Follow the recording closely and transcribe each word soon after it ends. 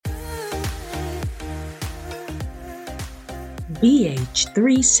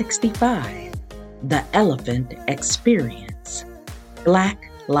BH365, The Elephant Experience.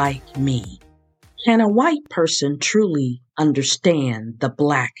 Black like me. Can a white person truly understand the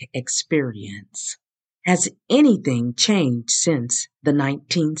Black experience? Has anything changed since the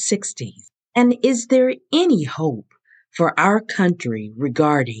 1960s? And is there any hope for our country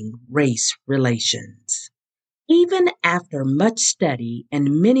regarding race relations? Even after much study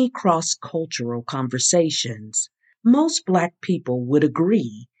and many cross-cultural conversations, most Black people would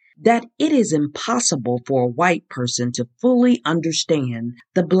agree that it is impossible for a white person to fully understand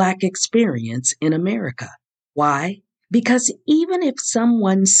the Black experience in America. Why? Because even if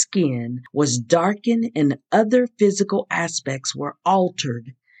someone's skin was darkened and other physical aspects were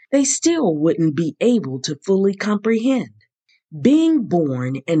altered, they still wouldn't be able to fully comprehend. Being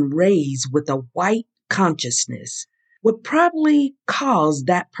born and raised with a white consciousness would probably cause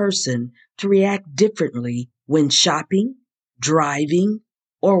that person to react differently when shopping, driving,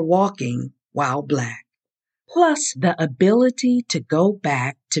 or walking while Black. Plus, the ability to go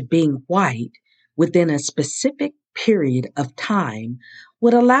back to being white within a specific period of time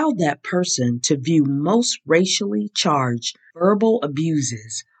would allow that person to view most racially charged verbal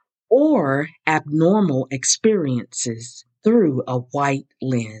abuses or abnormal experiences through a white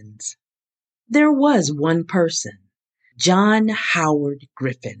lens. There was one person, John Howard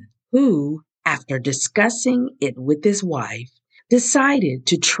Griffin, who, after discussing it with his wife, decided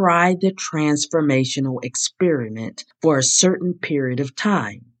to try the transformational experiment for a certain period of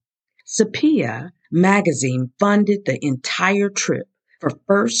time. Sepia magazine funded the entire trip for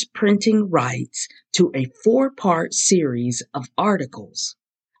first printing rights to a 4-part series of articles.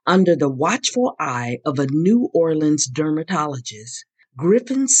 Under the watchful eye of a New Orleans dermatologist,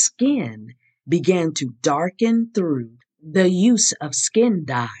 Griffin's skin began to darken through the use of skin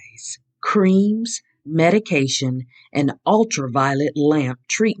dyes, creams, medication, and ultraviolet lamp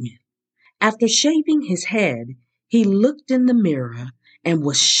treatment. After shaving his head, he looked in the mirror and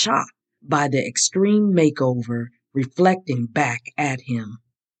was shocked by the extreme makeover reflecting back at him.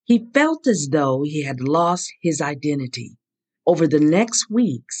 He felt as though he had lost his identity. Over the next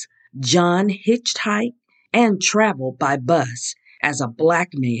weeks, John hitchhiked and traveled by bus as a Black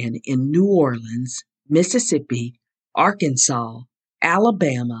man in New Orleans, Mississippi, Arkansas,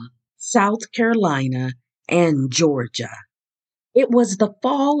 Alabama, South Carolina, and Georgia. It was the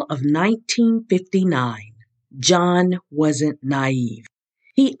fall of 1959. John wasn't naive.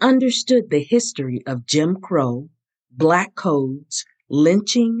 He understood the history of Jim Crow, Black codes,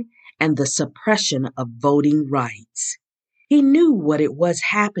 lynching, and the suppression of voting rights. He knew what it was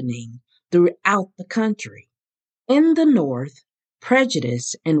happening throughout the country. In the North,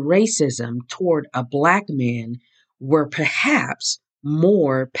 prejudice and racism toward a Black man were perhaps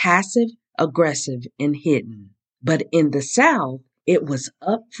more passive, aggressive, and hidden. But in the South, it was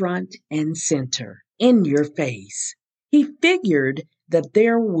up front and center, in your face. He figured that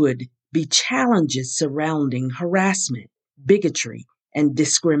there would be challenges surrounding harassment, bigotry, and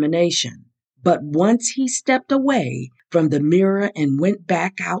discrimination. But once he stepped away from the mirror and went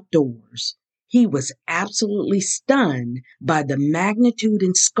back outdoors, he was absolutely stunned by the magnitude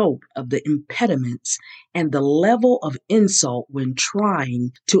and scope of the impediments and the level of insult when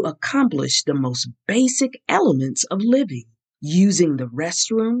trying to accomplish the most basic elements of living: using the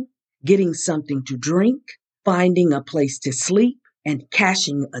restroom, getting something to drink, finding a place to sleep, and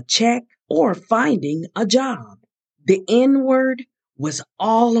cashing a check or finding a job. The N word was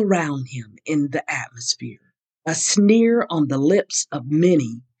all around him in the atmosphere, a sneer on the lips of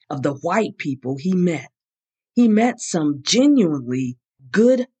many of the white people he met. He met some genuinely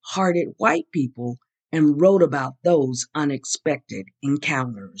good-hearted white people and wrote about those unexpected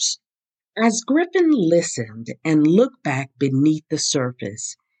encounters. As Griffin listened and looked back beneath the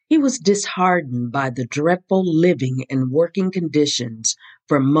surface, he was disheartened by the dreadful living and working conditions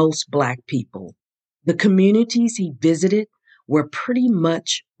for most Black people. The communities he visited were pretty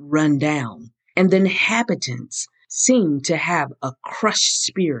much run down, and the inhabitants seemed to have a crushed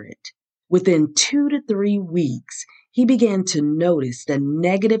spirit. Within 2 to 3 weeks, he began to notice the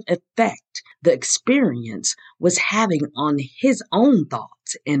negative effect the experience was having on his own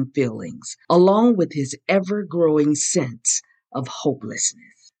thoughts and feelings, along with his ever-growing sense of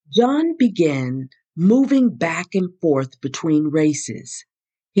hopelessness. John began moving back and forth between races.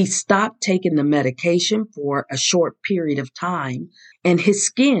 He stopped taking the medication for a short period of time, and his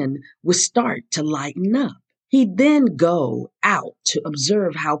skin would start to lighten up. He'd then go out to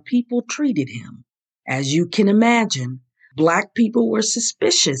observe how people treated him. As you can imagine, Black people were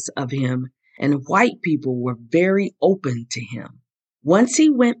suspicious of him, and white people were very open to him. Once he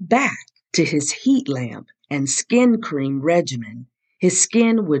went back to his heat lamp and skin cream regimen, his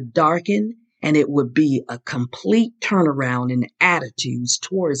skin would darken and it would be a complete turnaround in attitudes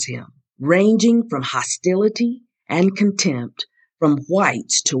towards him, ranging from hostility and contempt from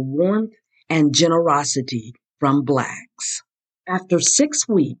whites to warmth and generosity from blacks. After 6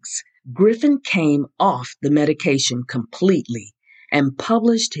 weeks, Griffin came off the medication completely and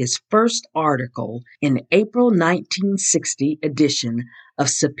published his first article in April 1960 edition of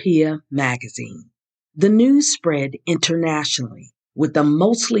Sapia magazine. The news spread internationally, with a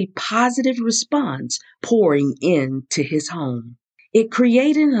mostly positive response pouring into his home. It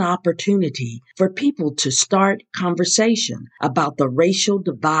created an opportunity for people to start conversation about the racial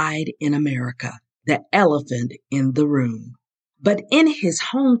divide in America, the elephant in the room. But in his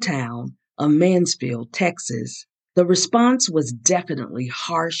hometown of Mansfield, Texas, the response was definitely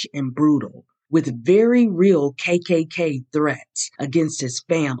harsh and brutal, with very real KKK threats against his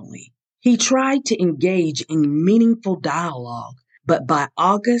family. He tried to engage in meaningful dialogue, but by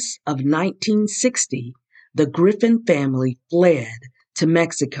August of 1960, the Griffin family fled to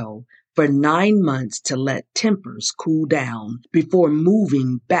Mexico for 9 months to let tempers cool down before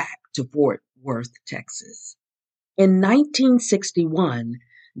moving back to Fort Worth, Texas. In 1961,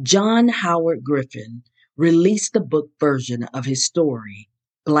 John Howard Griffin released the book version of his story,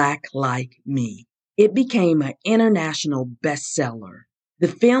 Black Like Me. It became an international bestseller. The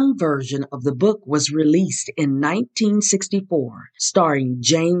film version of the book was released in 1964, starring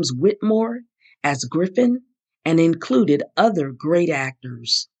James Whitmore as Griffin and included other great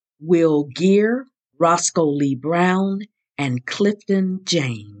actors, Will Geer, Roscoe Lee Brown, and Clifton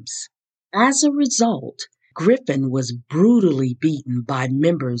James. As a result, Griffin was brutally beaten by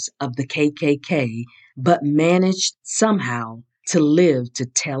members of the KKK, but managed somehow to live to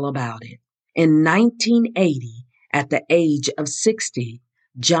tell about it. In 1980, at the age of 60,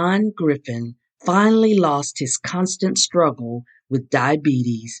 John Griffin finally lost his constant struggle with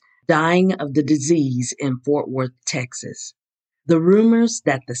diabetes, dying of the disease in Fort Worth, Texas. The rumors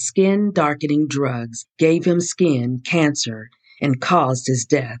that the skin-darkening drugs gave him skin cancer and caused his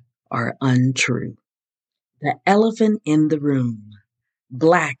death are untrue. The Elephant in the Room,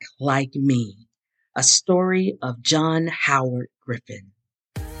 Black Like Me, a story of John Howard Griffin.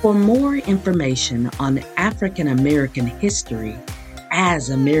 For more information on African American history as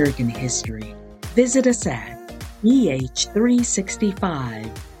American history, visit us at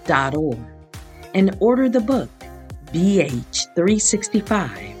BH365.org and order the book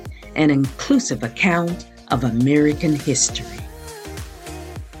BH365, an inclusive account of American history.